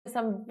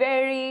Some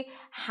very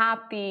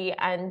happy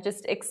and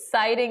just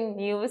exciting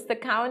news. The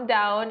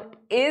countdown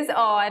is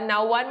on.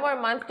 Now, one more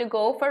month to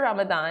go for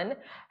Ramadan,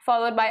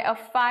 followed by a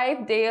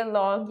 5-day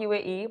long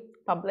UAE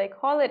public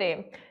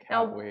holiday.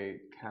 Can't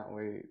wait.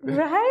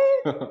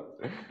 Right?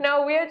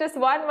 Now, we are just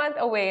 1 month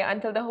away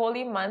until the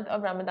holy month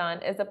of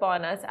Ramadan is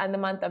upon us, and the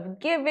month of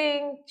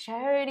giving,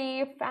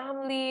 charity,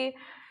 family,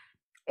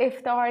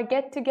 iftar,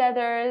 get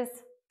togethers,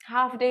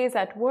 half days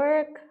at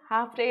work,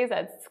 half days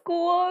at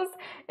schools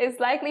is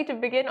likely to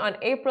begin on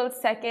April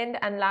 2nd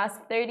and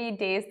last 30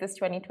 days this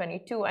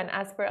 2022. And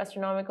as per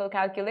astronomical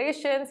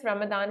calculations,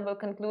 Ramadan will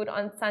conclude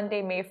on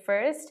Sunday, May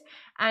 1st,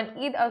 and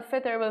Eid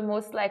al-Fitr will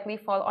most likely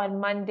fall on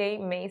Monday,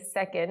 May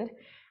 2nd.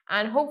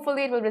 And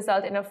hopefully it will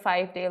result in a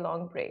 5-day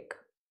long break.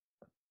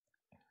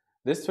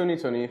 This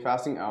 2020,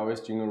 fasting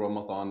hours during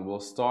Ramadan will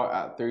start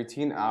at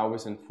 13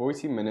 hours and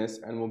 40 minutes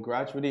and will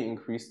gradually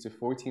increase to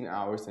 14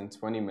 hours and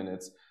 20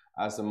 minutes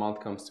as the month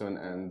comes to an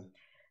end.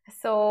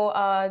 So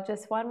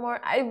just one more,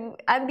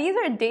 and these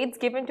are dates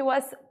given to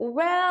us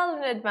well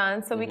in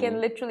advance, so we can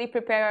literally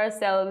prepare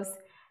ourselves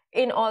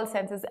in all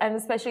senses, and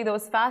especially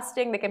those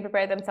fasting, they can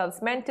prepare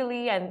themselves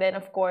mentally, and then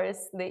of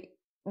course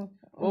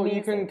well,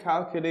 you can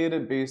calculate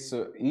it based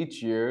on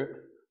each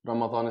year.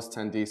 Ramadan is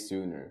 10 days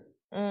sooner,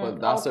 but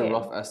that's a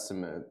rough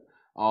estimate.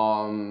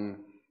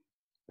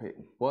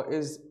 What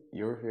is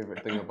your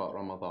favorite thing about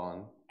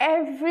Ramadan?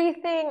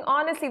 Everything,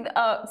 honestly.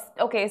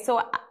 Okay,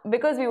 so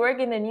because we work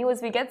in the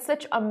news, we get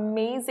such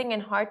amazing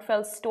and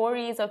heartfelt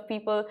stories of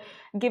people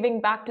giving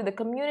back to the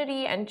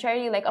community and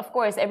charity. Like, of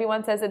course,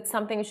 everyone says it's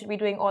something you should be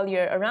doing all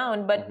year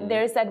around, but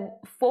there's that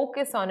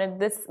focus on it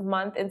this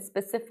month in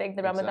specific,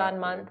 the Ramadan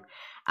month.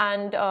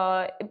 And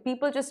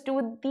people just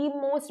do the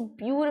most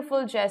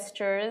beautiful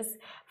gestures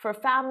for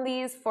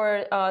families,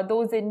 for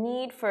those in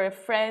need, for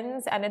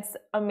friends, and it's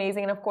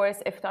amazing. And of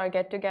course, iftar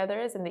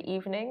get-togethers in the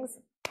evenings.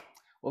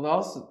 Well, that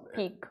was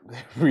a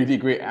really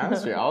great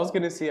answer. I was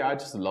going to say I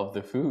just love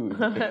the food.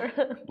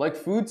 Like,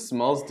 food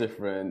smells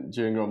different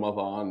during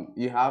Ramadan.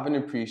 You have an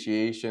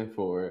appreciation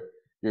for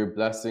your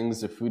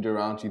blessings, the food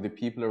around you, the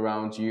people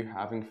around you,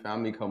 having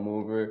family come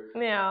over.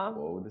 Yeah.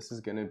 Oh, this is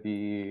going to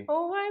be...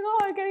 Oh my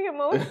God, getting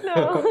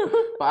emotional.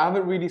 But I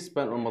haven't really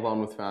spent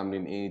Ramadan with family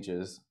in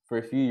ages. For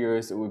a few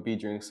years, it would be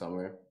during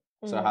summer.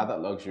 So I had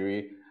that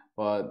luxury.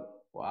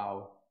 But,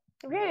 wow.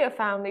 We're your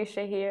family,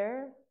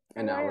 Shahir.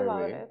 And now we're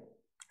away.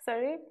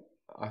 Sorry?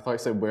 I thought you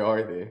said, where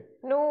are they?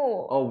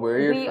 No. Oh, we're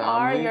your family? We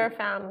are your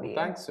family.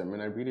 Well, thanks,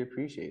 Simran. I really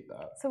appreciate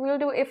that. So we'll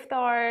do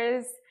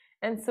iftars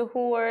and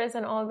suhoors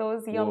and all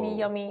those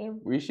yummy.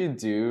 We should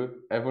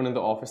do, everyone in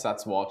the office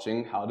that's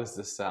watching, how does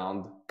this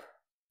sound?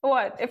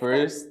 What?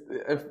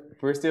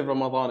 First day of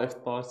Ramadan,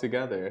 iftar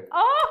together.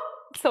 Oh,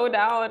 so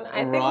down.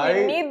 I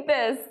think we need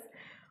this.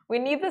 We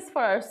need this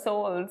for our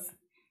souls.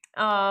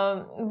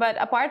 But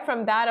apart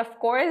from that, of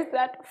course,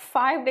 that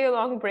 5-day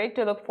long break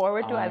to look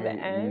forward to at the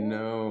end.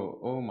 No,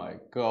 oh my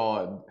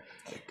God,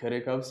 could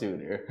it come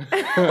sooner?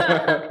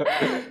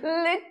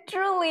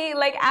 Literally,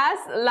 like as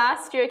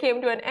last year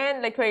came to an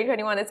end, like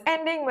 2021 is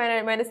ending.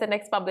 When is the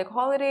next public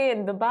holiday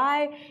in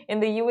Dubai, in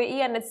the UAE,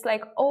 and it's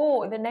like,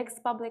 oh, the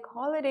next public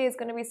holiday is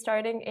going to be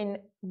starting in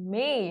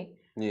May.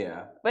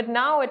 Yeah. But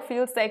now it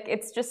feels like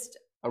it's just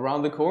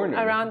around the corner.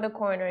 Around the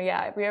corner,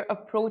 yeah. We are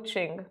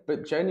approaching.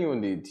 But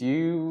genuinely, do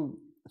you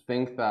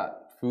think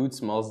that food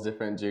smells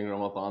different during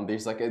Ramadan?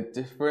 There's like a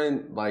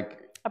different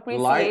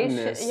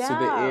lightness to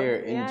the air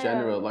in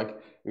general.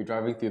 Like, you're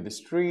driving through the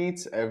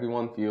streets,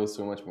 everyone feels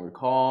so much more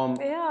calm.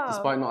 Yeah.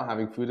 Despite not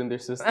having food in their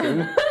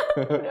system.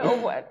 No,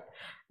 what?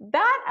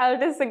 That I'll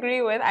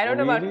disagree with. I don't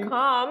know about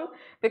calm,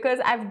 because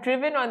I've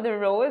driven on the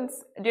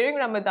roads during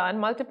Ramadan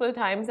multiple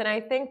times, and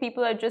I think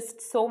people are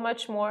just so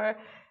much more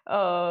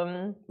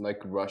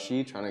like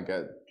rushy, trying to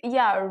get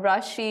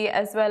rushy,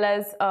 as well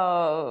as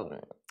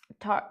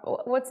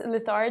what's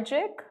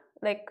lethargic,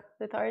 like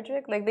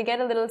they get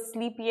a little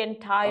sleepy and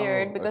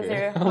tired because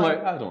they're I'm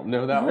like, I don't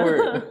know that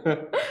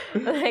word.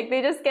 Like,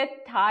 they just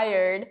get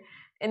tired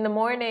in the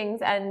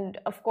mornings, and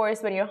of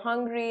course when you're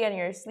hungry and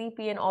you're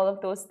sleepy and all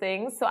of those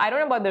things. So I don't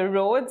know about the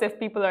roads, if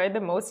people are the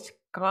most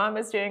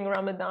calmest during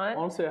Ramadan.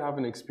 Honestly, I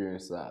haven't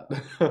experienced that.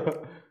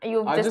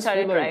 You've just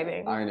started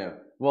driving. I know.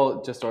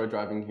 Well, just started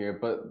driving here,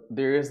 but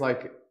there is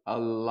like a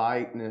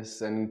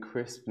lightness and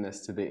crispness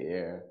to the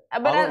air.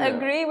 But I'll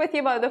agree with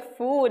you about the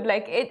food.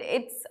 Like,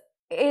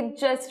 it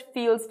just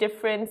feels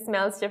different,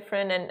 smells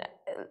different, and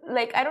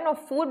like, I don't know,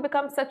 food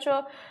becomes such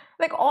a,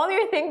 like, all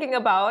you're thinking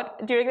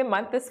about during the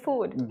month is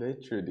food.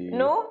 Literally.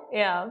 No?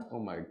 Yeah. Oh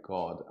my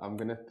God, I'm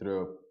gonna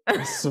throw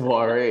a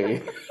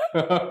soiree.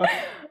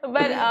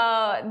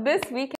 But this weekend